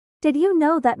Did you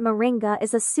know that moringa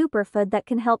is a superfood that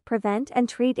can help prevent and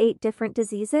treat 8 different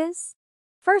diseases?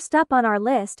 First up on our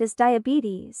list is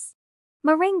diabetes.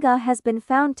 Moringa has been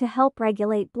found to help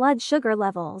regulate blood sugar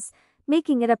levels,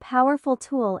 making it a powerful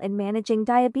tool in managing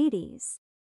diabetes.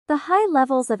 The high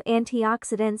levels of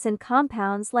antioxidants and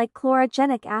compounds like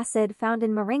chlorogenic acid found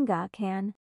in moringa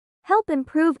can help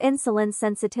improve insulin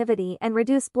sensitivity and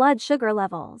reduce blood sugar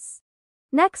levels.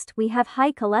 Next, we have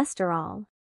high cholesterol.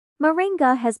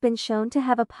 Moringa has been shown to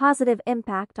have a positive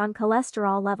impact on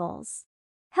cholesterol levels,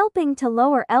 helping to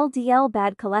lower LDL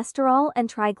bad cholesterol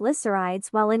and triglycerides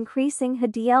while increasing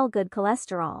HDL good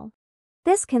cholesterol.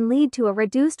 This can lead to a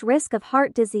reduced risk of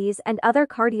heart disease and other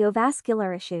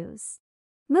cardiovascular issues.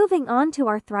 Moving on to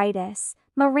arthritis,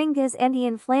 moringa's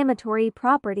anti-inflammatory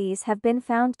properties have been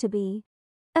found to be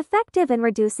effective in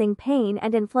reducing pain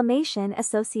and inflammation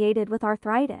associated with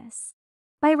arthritis.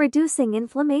 By reducing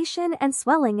inflammation and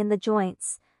swelling in the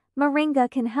joints, moringa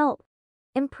can help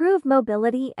improve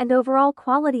mobility and overall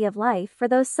quality of life for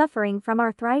those suffering from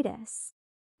arthritis.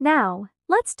 Now,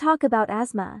 let's talk about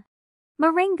asthma.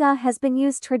 Moringa has been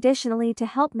used traditionally to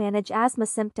help manage asthma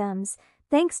symptoms,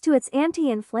 thanks to its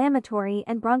anti-inflammatory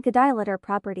and bronchodilator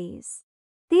properties.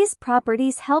 These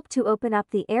properties help to open up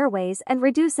the airways and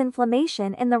reduce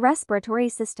inflammation in the respiratory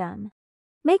system,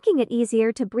 making it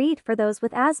easier to breathe for those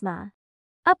with asthma.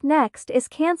 Up next is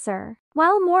cancer.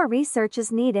 While more research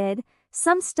is needed,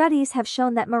 some studies have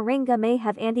shown that moringa may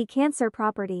have anti-cancer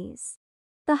properties.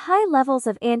 The high levels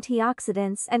of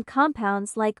antioxidants and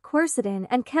compounds like quercetin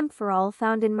and camphorol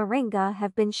found in moringa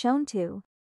have been shown to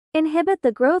inhibit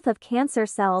the growth of cancer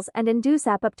cells and induce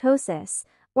apoptosis,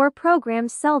 or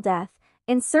programmed cell death,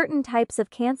 in certain types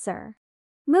of cancer.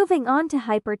 Moving on to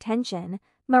hypertension,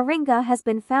 moringa has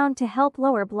been found to help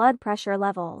lower blood pressure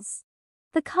levels.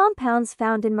 The compounds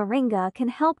found in moringa can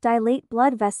help dilate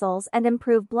blood vessels and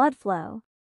improve blood flow,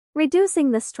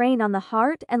 reducing the strain on the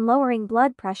heart and lowering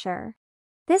blood pressure.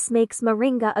 This makes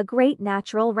moringa a great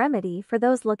natural remedy for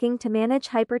those looking to manage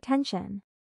hypertension.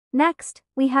 Next,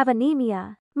 we have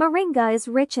anemia. Moringa is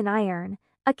rich in iron,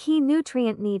 a key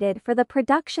nutrient needed for the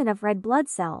production of red blood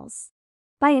cells.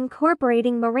 By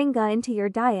incorporating moringa into your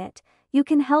diet, you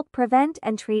can help prevent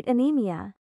and treat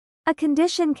anemia, a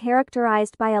condition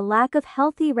characterized by a lack of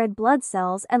healthy red blood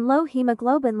cells and low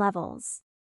hemoglobin levels.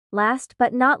 Last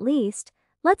but not least,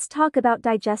 let's talk about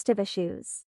digestive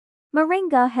issues.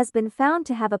 Moringa has been found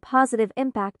to have a positive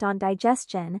impact on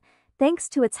digestion, thanks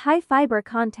to its high fiber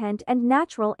content and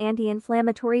natural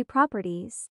anti-inflammatory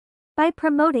properties. By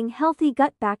promoting healthy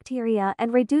gut bacteria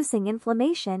and reducing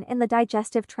inflammation in the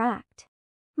digestive tract,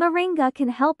 moringa can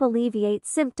help alleviate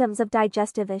symptoms of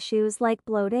digestive issues like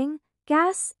bloating,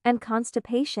 gas, and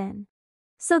constipation.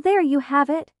 So there you have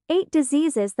it, 8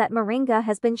 diseases that moringa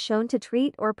has been shown to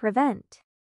treat or prevent.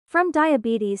 From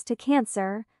diabetes to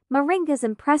cancer, moringa's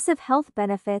impressive health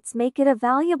benefits make it a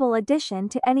valuable addition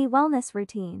to any wellness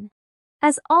routine.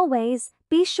 As always,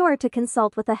 be sure to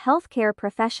consult with a healthcare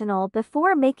professional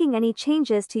before making any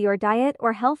changes to your diet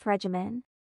or health regimen.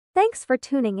 Thanks for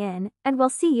tuning in, and we'll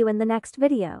see you in the next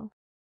video.